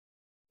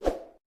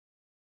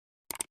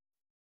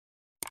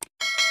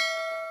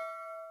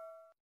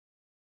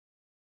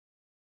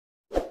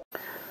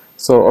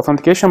So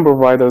authentication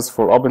providers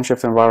for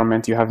OpenShift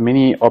environment, you have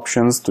many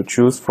options to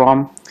choose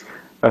from.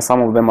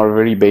 Some of them are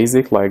very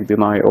basic, like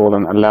deny all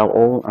and allow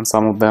all, and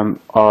some of them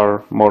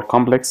are more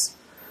complex.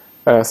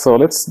 So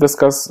let's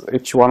discuss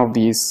each one of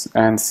these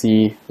and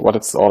see what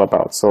it's all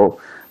about.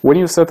 So when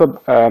you set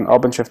up an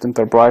OpenShift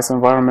enterprise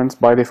environment,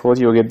 by default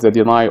you get the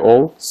deny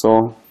all,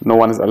 so no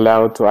one is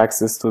allowed to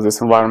access to this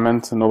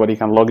environment, nobody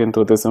can log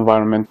into this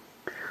environment.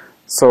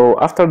 So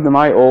after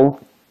deny all,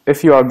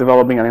 if you are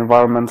developing an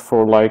environment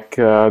for like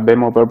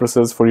demo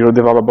purposes for your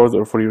developers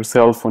or for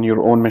yourself on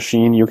your own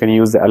machine, you can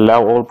use the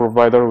allow all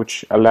provider,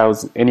 which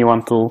allows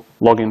anyone to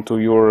log into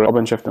your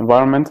OpenShift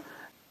environment.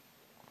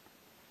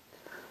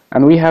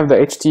 And we have the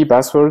HT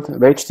password.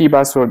 The HT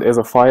password is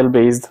a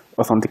file-based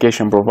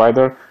authentication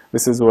provider.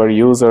 This is where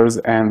users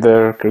and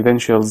their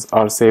credentials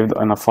are saved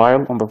on a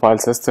file on the file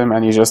system,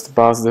 and you just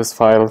pass this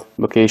file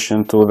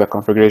location to the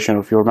configuration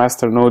of your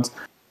master nodes.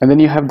 And then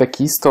you have the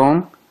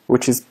keystone,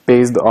 which is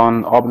based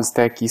on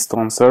OpenStack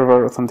Keystone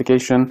Server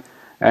authentication.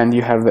 And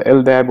you have the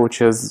LDAP,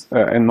 which is,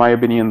 in my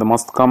opinion, the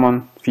most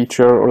common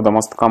feature or the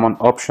most common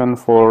option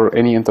for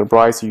any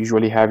enterprise. You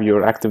usually have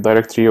your Active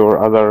Directory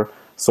or other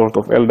sort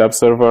of LDAP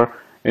server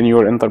in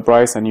your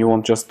enterprise, and you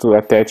want just to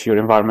attach your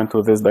environment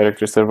to this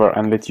directory server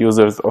and let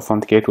users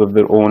authenticate with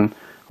their own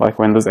like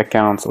Windows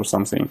accounts or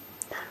something.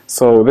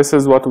 So this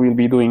is what we'll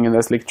be doing in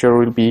this lecture.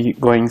 We'll be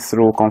going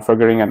through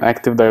configuring an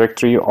Active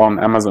Directory on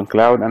Amazon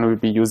Cloud, and we'll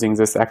be using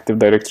this Active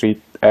Directory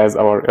as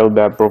our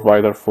LDAP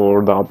provider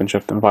for the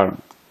OpenShift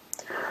environment.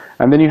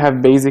 And then you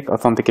have basic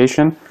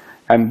authentication.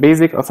 And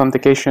basic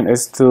authentication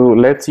is to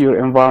let your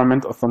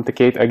environment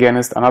authenticate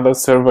against another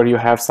server you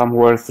have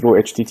somewhere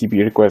through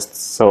HTTP requests.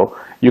 So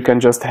you can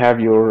just have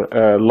your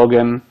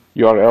login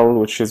URL,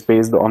 which is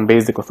based on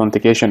basic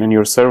authentication in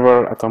your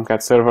server, a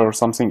Tomcat server or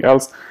something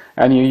else,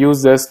 and you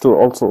use this to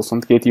also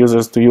authenticate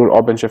users to your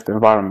OpenShift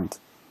environment.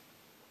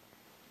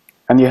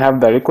 And you have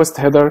the request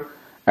header,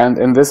 and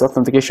in this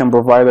authentication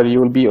provider you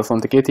will be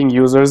authenticating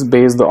users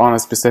based on a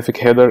specific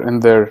header in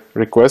their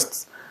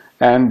requests.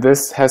 And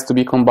this has to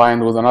be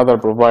combined with another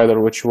provider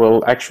which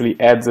will actually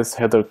add this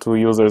header to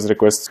users'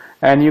 requests.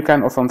 And you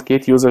can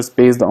authenticate users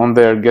based on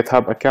their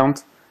GitHub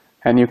account,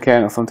 and you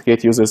can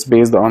authenticate users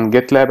based on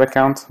GitLab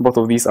account. Both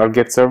of these are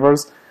Git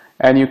servers.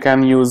 And you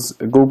can use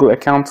Google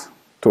account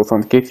to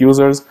authenticate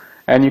users,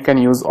 and you can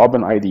use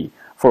OpenID.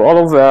 For all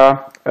of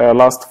the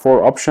last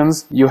four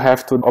options, you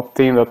have to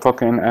obtain the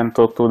token and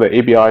talk to the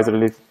APIs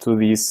related to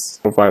these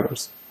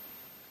providers.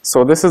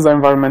 So this is the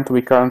environment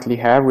we currently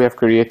have. We have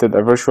created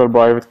a virtual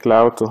private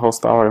cloud to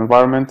host our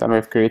environment, and we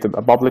have created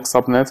a public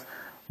subnet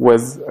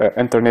with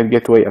internet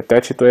gateway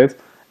attached to it.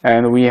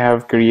 And we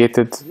have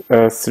created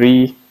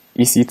 3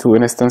 EC2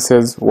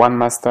 instances, 1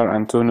 master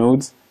and 2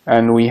 nodes.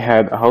 And we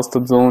had a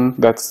hosted zone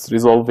that's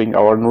resolving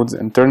our nodes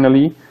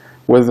internally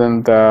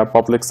within the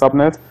public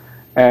subnet.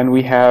 And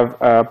we have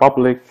a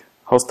public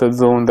hosted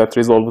zone that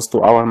resolves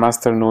to our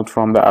master node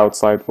from the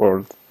outside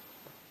world.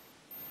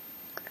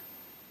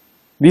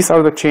 These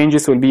are the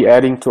changes we'll be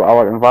adding to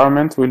our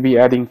environment. We'll be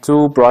adding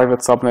 2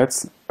 private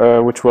subnets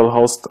which will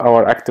host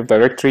our Active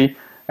Directory.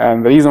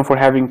 And the reason for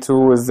having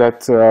 2 is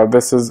that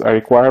this is a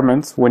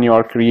requirement when you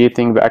are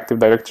creating the Active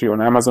Directory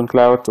on Amazon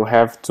Cloud to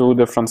have 2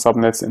 different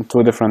subnets in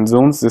 2 different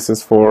zones. This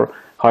is for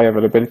high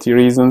availability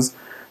reasons.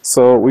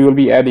 So we will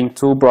be adding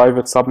 2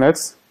 private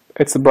subnets.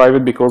 It's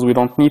private because we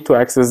don't need to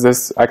access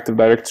this Active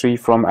Directory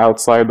from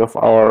outside of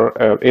our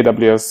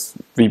AWS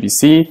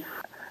VPC.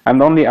 And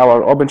only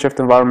our OpenShift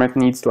environment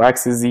needs to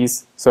access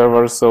these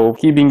servers, so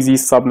keeping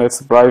these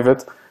subnets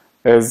private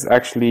is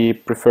actually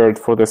preferred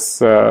for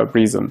this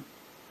reason.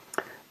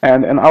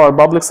 And in our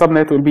public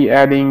subnet, we'll be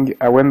adding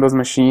a Windows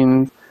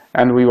machine,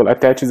 and we will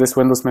attach this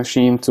Windows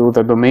machine to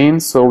the domain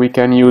so we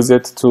can use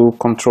it to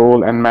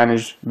control and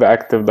manage the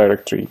Active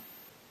Directory.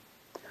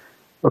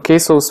 Okay,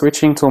 so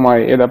switching to my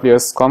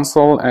AWS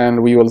console,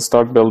 and we will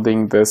start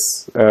building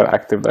this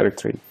Active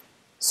Directory.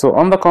 So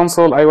on the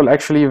console, I will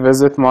actually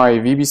visit my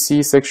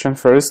VPC section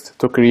first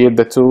to create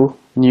the 2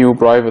 new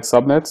private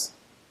subnets.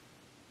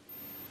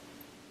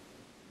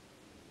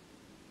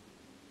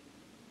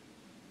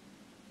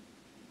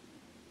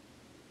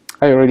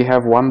 I already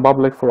have 1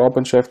 public for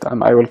OpenShift,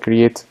 and I will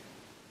create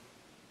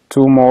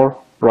 2 more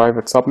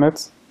private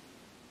subnets.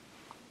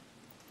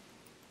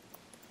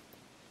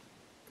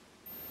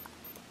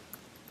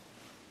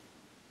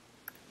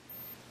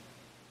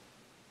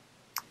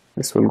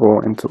 This will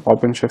go into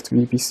OpenShift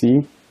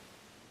VPC,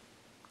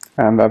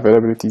 and the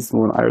availability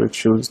zone I will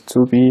choose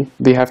to be.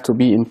 They have to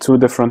be in 2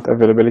 different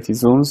availability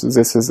zones.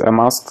 This is a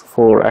must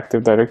for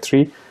Active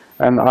Directory,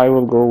 and I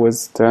will go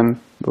with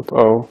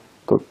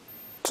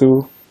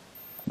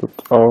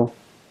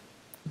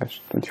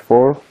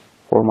 10.0.2.0/24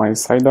 for my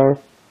CIDR.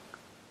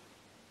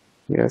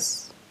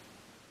 Yes.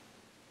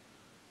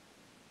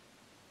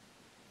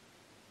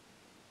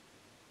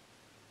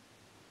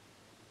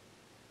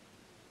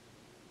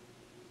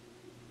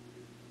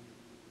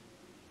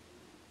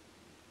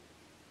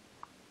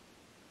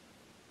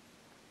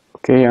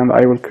 Okay, and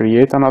I will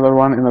create another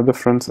one in a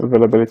different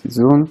availability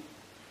zone.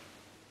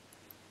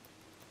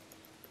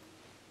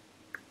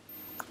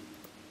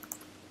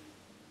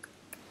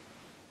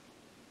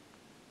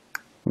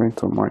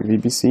 going to my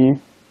VPC.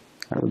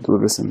 I will do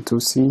this in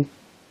 2C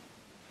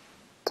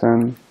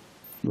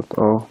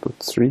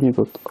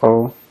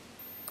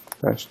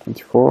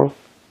 10.0.3.0-24.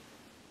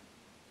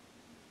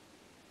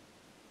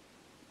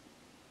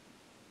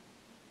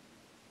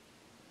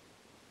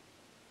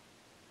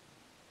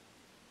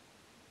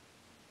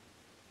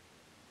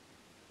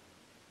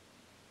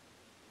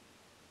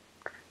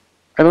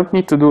 I don't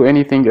need to do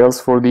anything else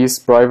for these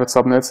private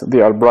subnets.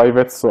 They are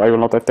private, so I will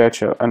not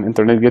attach an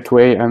internet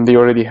gateway, and they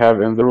already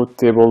have in the root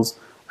tables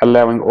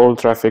allowing all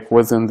traffic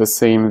within the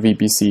same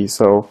VPC.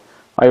 So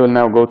I will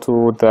now go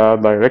to the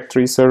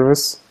directory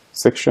service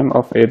section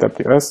of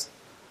AWS,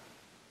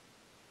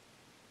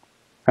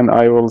 and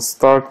I will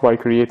start by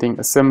creating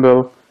a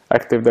simple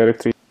Active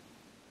Directory.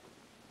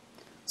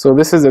 So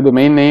this is the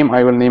domain name.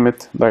 I will name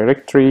it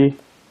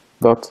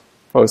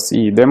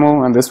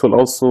directory.ocdemo, and this will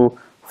also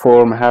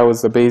form how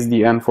the base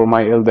DN for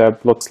my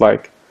LDAP looks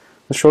like.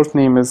 The short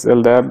name is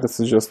LDAP. This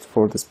is just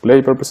for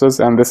display purposes,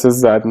 and this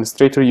is the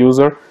administrator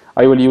user.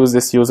 I will use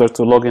this user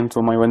to log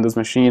into my Windows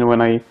machine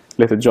when I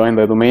let it join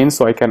the domain,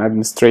 so I can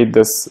administrate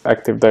this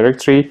Active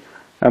Directory,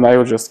 and I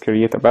will just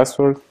create a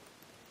password,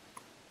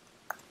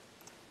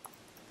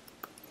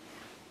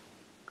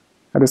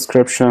 a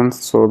description.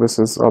 So this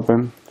is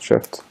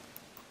OpenShift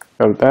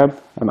LDAP,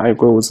 and I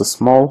go with a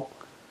small.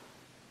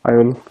 I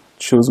will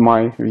choose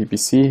my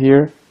VPC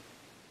here,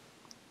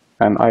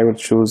 and I will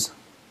choose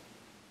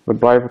the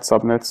private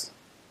subnets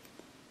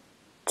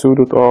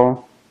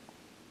 2.0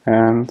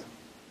 and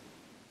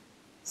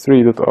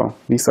 3.0.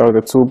 These are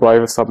the two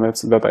private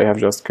subnets that I have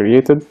just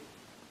created.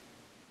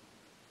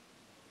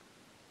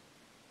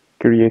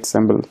 Create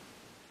symbol.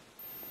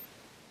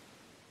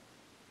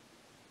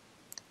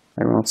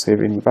 I will not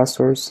save any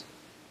passwords,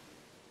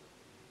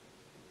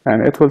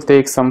 and it will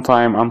take some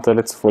time until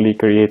it's fully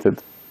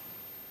created.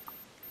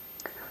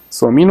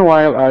 So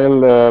meanwhile,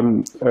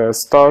 I'll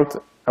start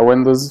a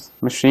Windows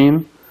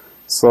machine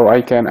so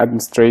I can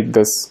administrate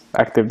this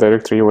Active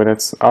Directory when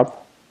it's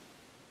up.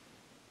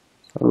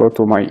 I'll go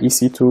to my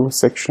EC2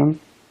 section,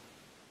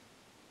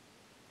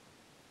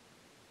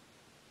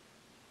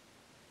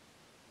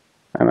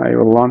 and I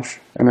will launch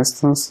an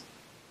instance.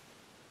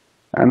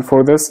 And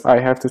for this, I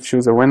have to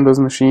choose a Windows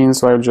machine,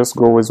 so I'll just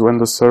go with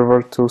Windows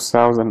Server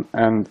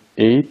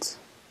 2008,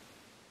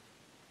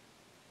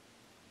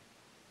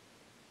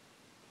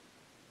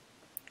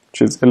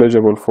 which is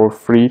eligible for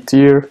free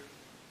tier.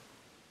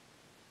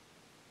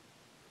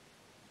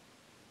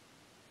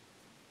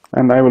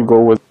 And I will go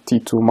with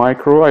T2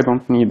 Micro. I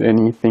don't need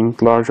anything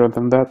larger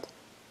than that.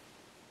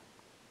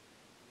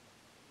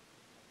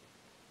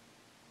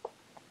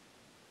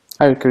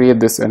 I will create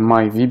this in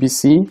my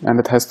VPC, and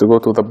it has to go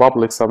to the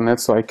public subnet,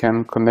 so I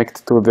can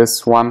connect to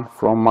this one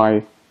from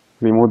my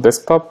remote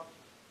desktop.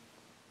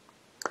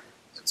 So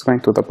it's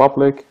going to the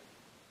public.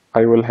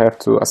 I will have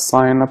to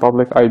assign a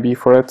public IP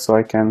for it so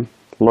I can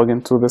log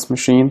into this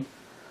machine.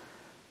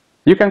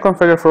 You can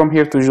configure from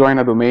here to join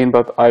a domain,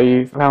 but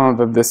I found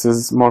that this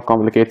is more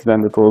complicated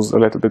and it was a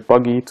little bit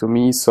buggy to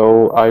me,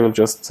 so I will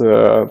just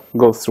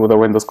go through the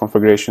Windows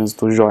configurations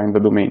to join the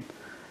domain.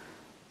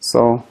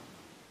 So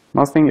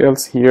nothing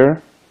else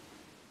here.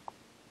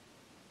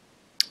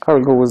 I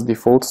will go with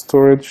default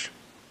storage,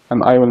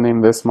 and I will name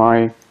this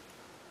my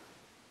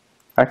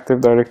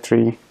Active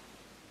Directory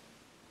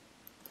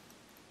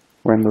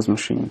Windows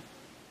machine.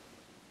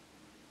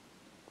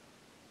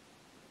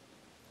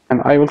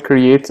 And I will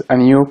create a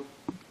new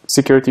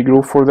security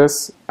group for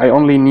this. I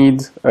only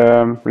need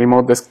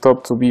remote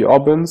desktop to be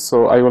open,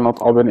 so I will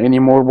not open any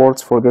more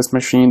ports for this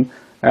machine.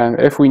 And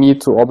if we need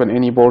to open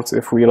any ports,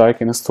 if we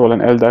like install an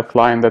LDAP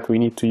client that we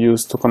need to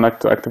use to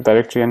connect to Active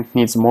Directory and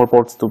needs more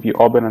ports to be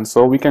open, and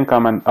so we can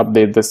come and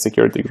update this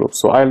security group.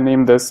 So I'll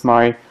name this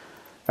my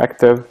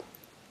Active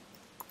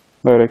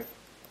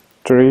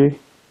Directory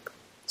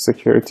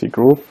security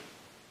group.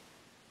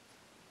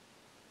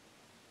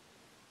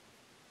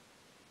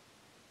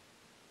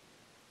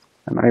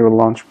 And I will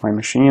launch my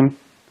machine.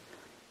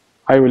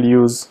 I will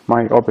use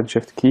my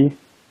OpenShift key.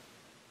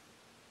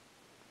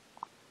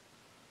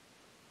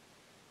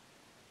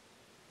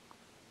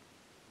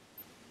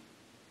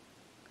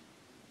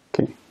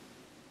 Okay.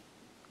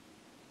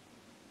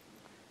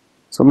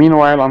 So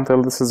meanwhile,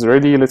 until this is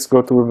ready, let's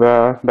go to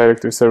the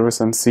directory service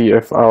and see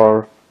if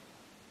our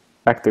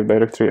Active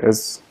Directory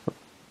is,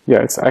 yeah,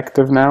 it's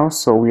active now,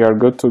 so we are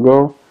good to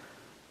go.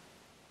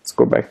 Let's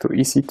go back to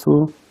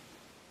EC2.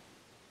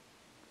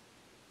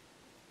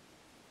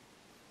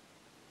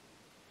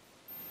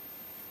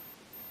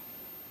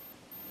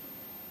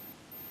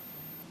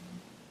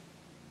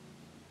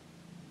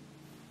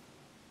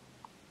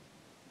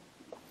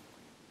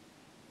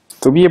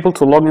 To be able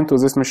to log into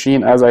this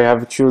machine, as I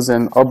have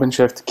chosen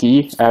OpenShift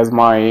key as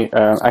my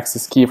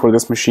access key for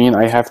this machine,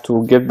 I have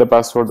to get the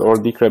password or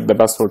decrypt the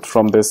password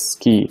from this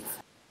key.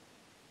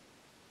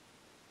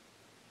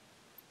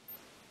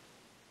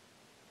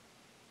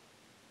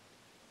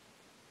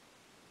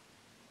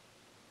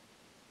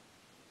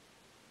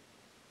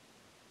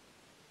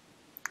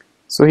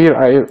 So here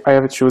I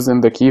have chosen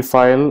the key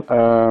file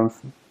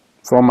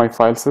from my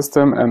file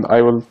system, and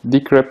I will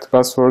decrypt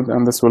password,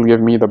 and this will give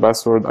me the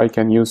password I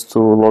can use to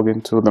log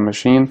into the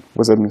machine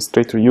with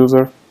administrator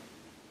user.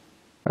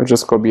 I'll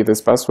just copy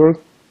this password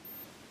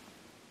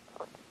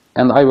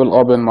and I will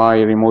open my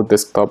remote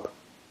desktop.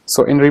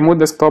 So in remote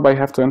desktop I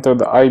have to enter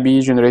the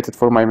IP generated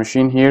for my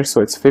machine here,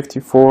 so it's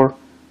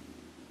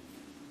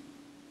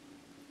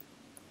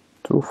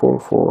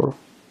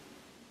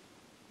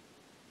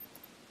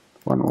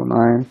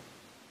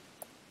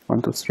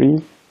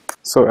 54.244.109.123.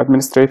 So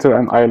administrator,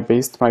 and I'll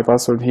paste my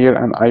password here,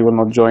 and I will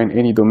not join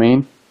any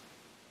domain.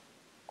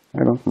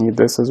 I don't need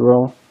this as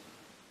well.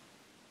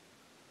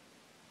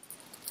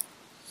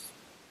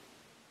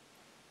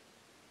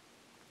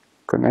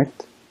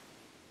 Connect.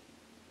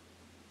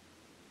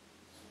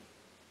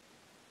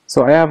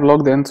 So I have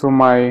logged into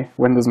my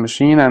Windows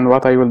machine, and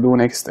what I will do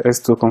next is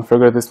to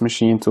configure this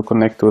machine to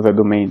connect to the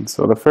domain.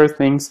 So the first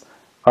things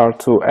are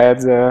to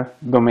add the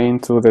domain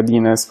to the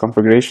DNS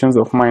configurations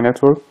of my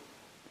network.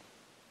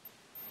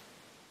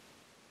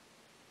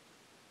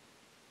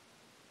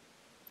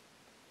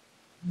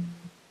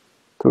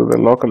 To the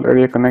local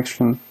area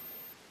connection.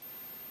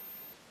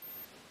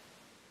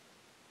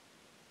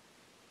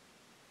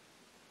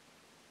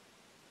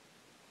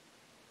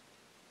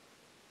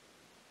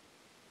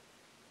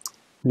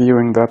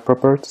 Viewing the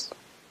properties.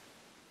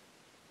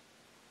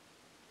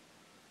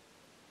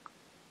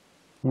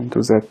 Into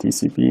the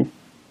TCP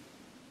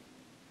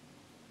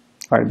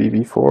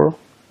IPv4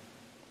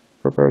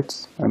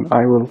 properties, and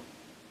I will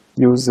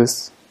use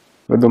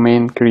the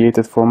domain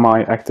created for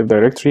my Active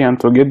Directory, and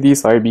to get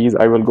these IPs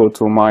I will go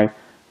to my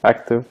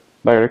Active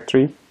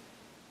Directory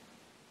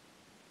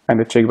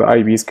and check the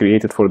IPs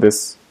created for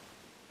this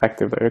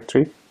Active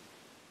Directory.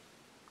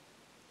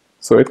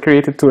 So it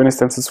created 2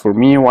 instances for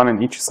me, one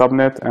in each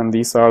subnet, and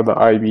these are the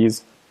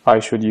IPs I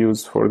should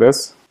use for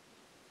this.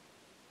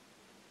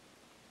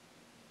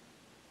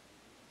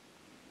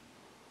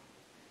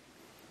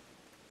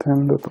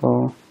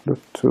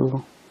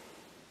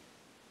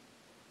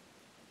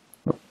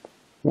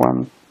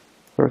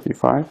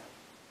 .10.0.2.135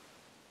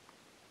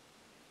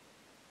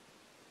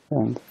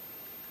 and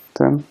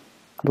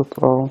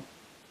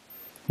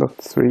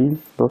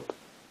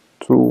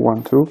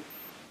 10.0.3.212.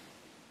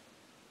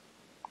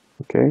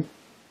 Okay.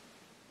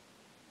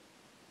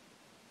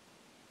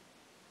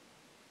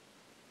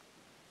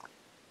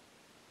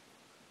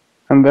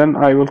 And then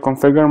I will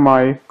configure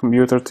my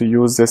computer to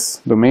use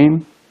this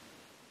domain.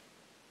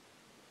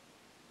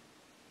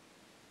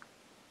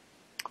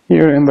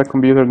 Here in the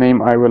computer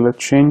name I will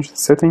change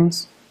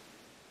settings.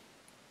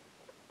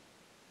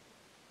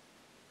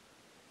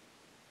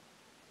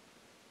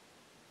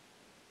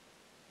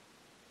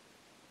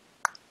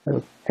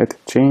 I'll hit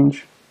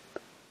change.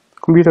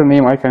 Computer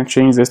name, I can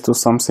change this to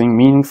something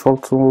meaningful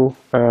to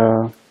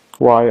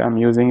why I'm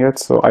using it.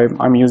 So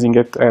I'm using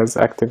it as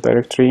Active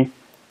Directory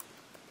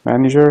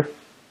Manager,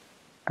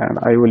 and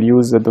I will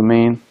use the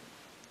domain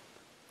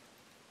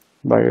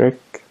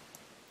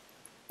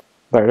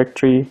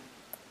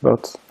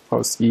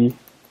directory.oc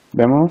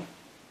demo,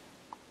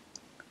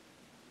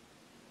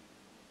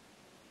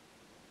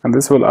 and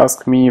this will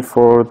ask me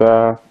for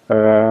the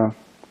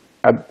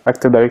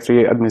Active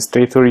Directory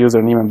administrator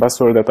username and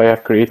password that I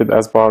have created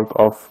as part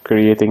of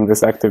creating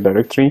this Active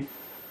Directory.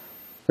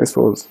 This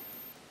was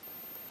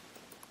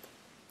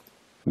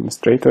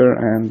administrator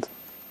and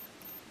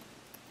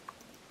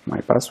my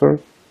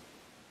password.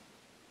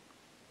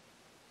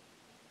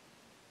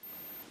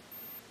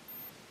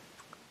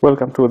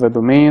 Welcome to the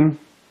domain,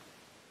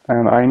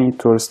 and I need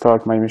to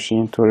restart my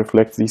machine to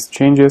reflect these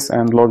changes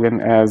and log in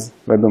as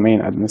the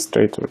domain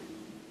administrator.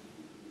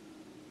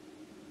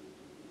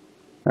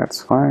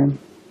 That's fine.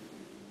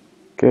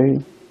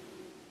 Okay.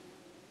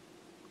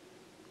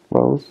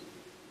 Close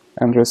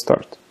and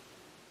restart.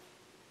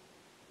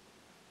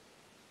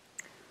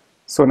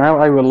 So now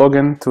I will log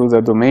in to the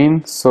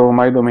domain. So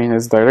my domain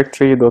is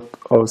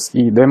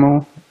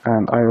directory.ocdemo,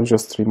 and I will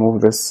just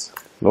remove this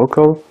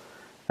local,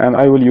 and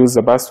I will use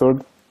the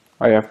password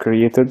I have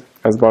created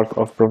as part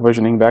of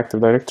provisioning the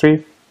Active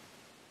Directory.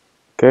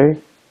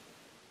 Okay.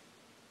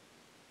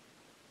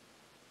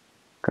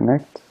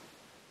 Connect.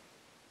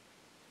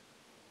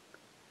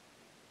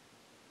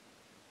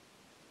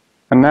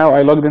 And now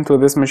I logged into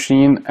this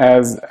machine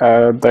as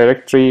a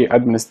directory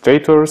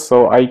administrator,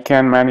 so I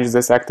can manage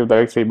this Active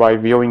Directory by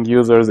viewing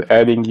users,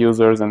 adding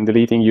users, and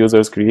deleting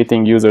users,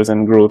 creating users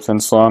and groups,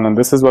 and so on. And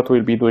this is what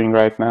we'll be doing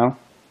right now.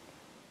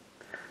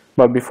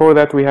 But before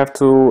that, we have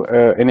to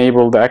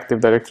enable the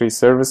Active Directory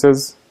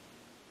services.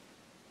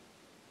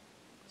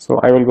 So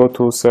I will go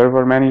to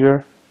Server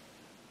Manager.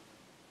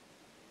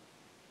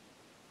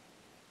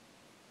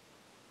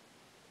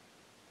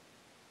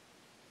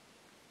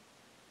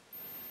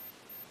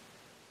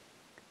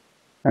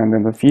 And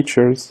in the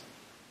features,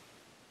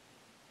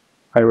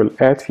 I will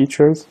add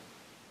features,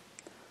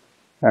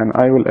 and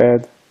I will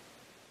add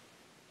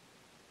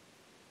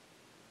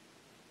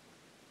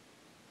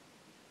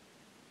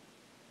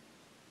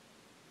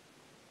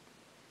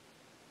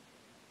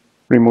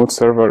remote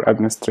server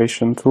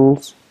administration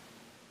tools.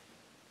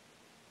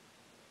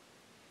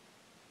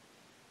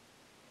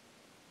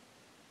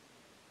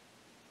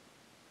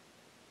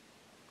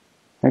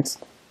 Next.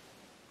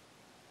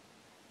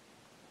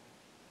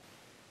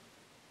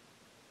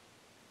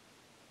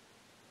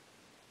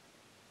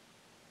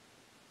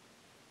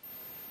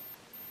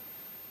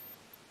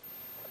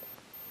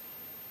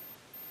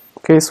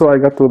 Okay, so I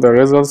got to the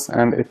results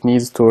and it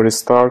needs to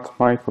restart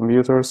my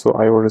computer, so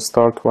I will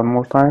restart one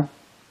more time.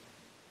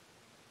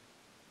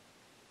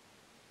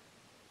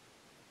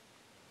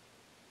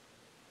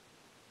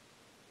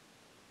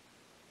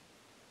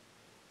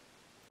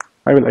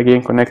 I will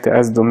again connect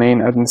as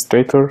domain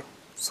administrator,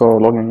 so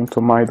logging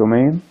into my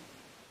domain.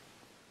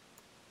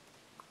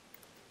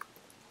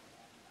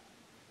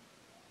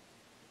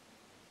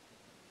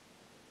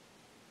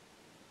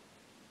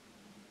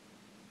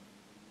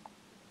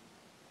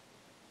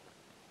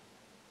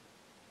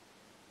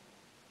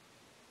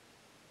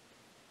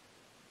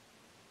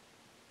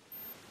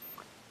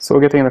 So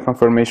getting the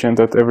confirmation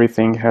that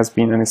everything has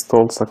been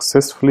installed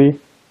successfully,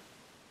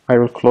 I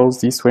will close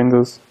these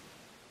windows.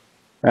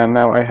 And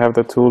now I have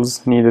the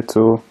tools needed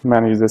to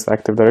manage this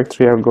Active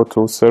Directory. I will go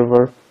to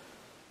Server.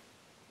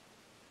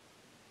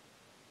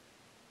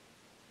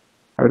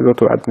 I will go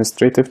to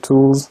Administrative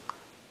Tools,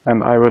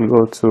 and I will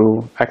go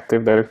to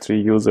Active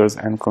Directory Users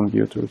and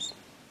Computers.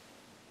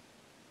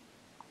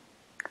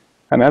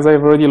 And as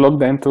I've already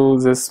logged into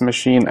this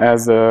machine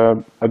as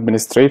an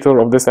administrator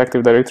of this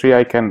Active Directory,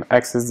 I can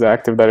access the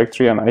Active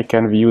Directory and I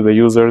can view the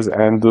users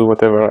and do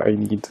whatever I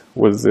need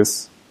with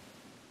this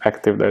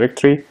Active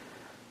Directory.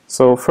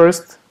 So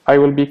first, I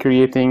will be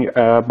creating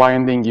a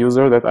binding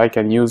user that I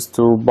can use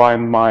to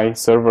bind my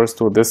servers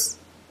to this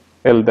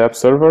LDAP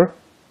server.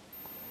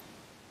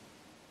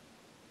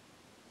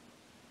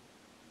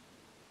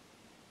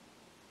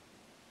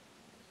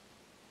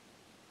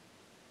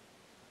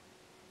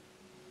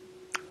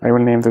 I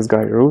will name this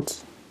guy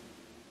root.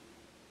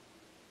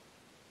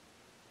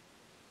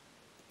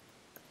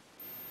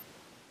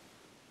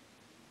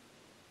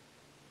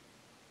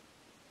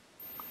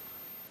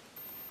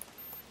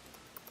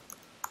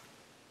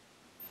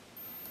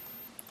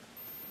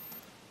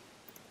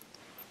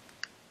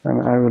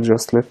 And I will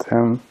just let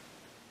him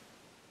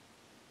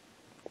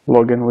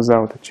log in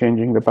without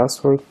changing the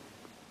password.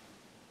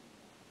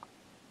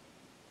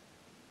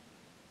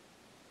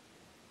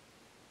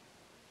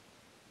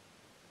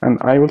 And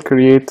I will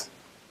create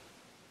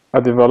a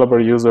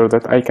developer user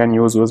that I can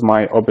use with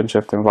my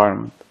OpenShift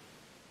environment.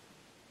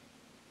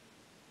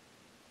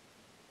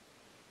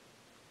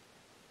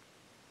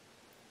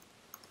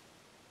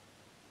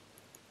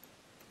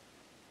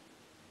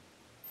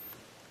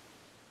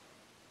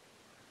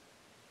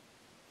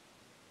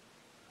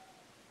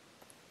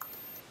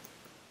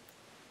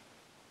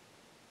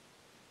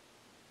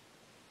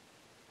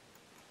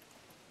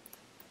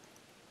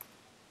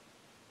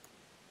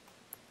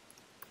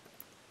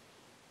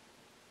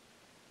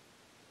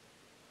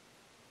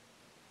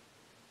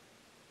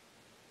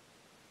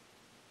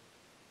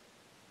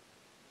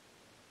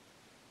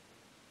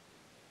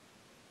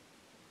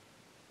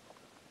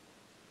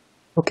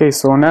 Okay,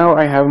 so now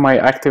I have my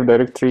Active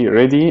Directory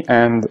ready,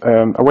 and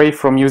away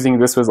from using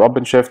this with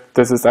OpenShift,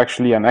 this is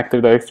actually an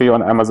Active Directory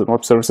on Amazon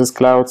Web Services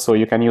Cloud, so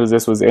you can use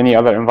this with any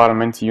other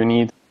environment you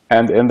need.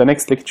 And in the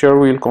next lecture,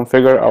 we'll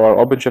configure our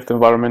OpenShift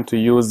environment to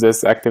use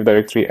this Active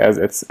Directory as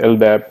its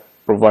LDAP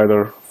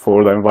provider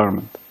for the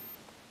environment.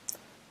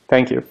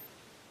 Thank you.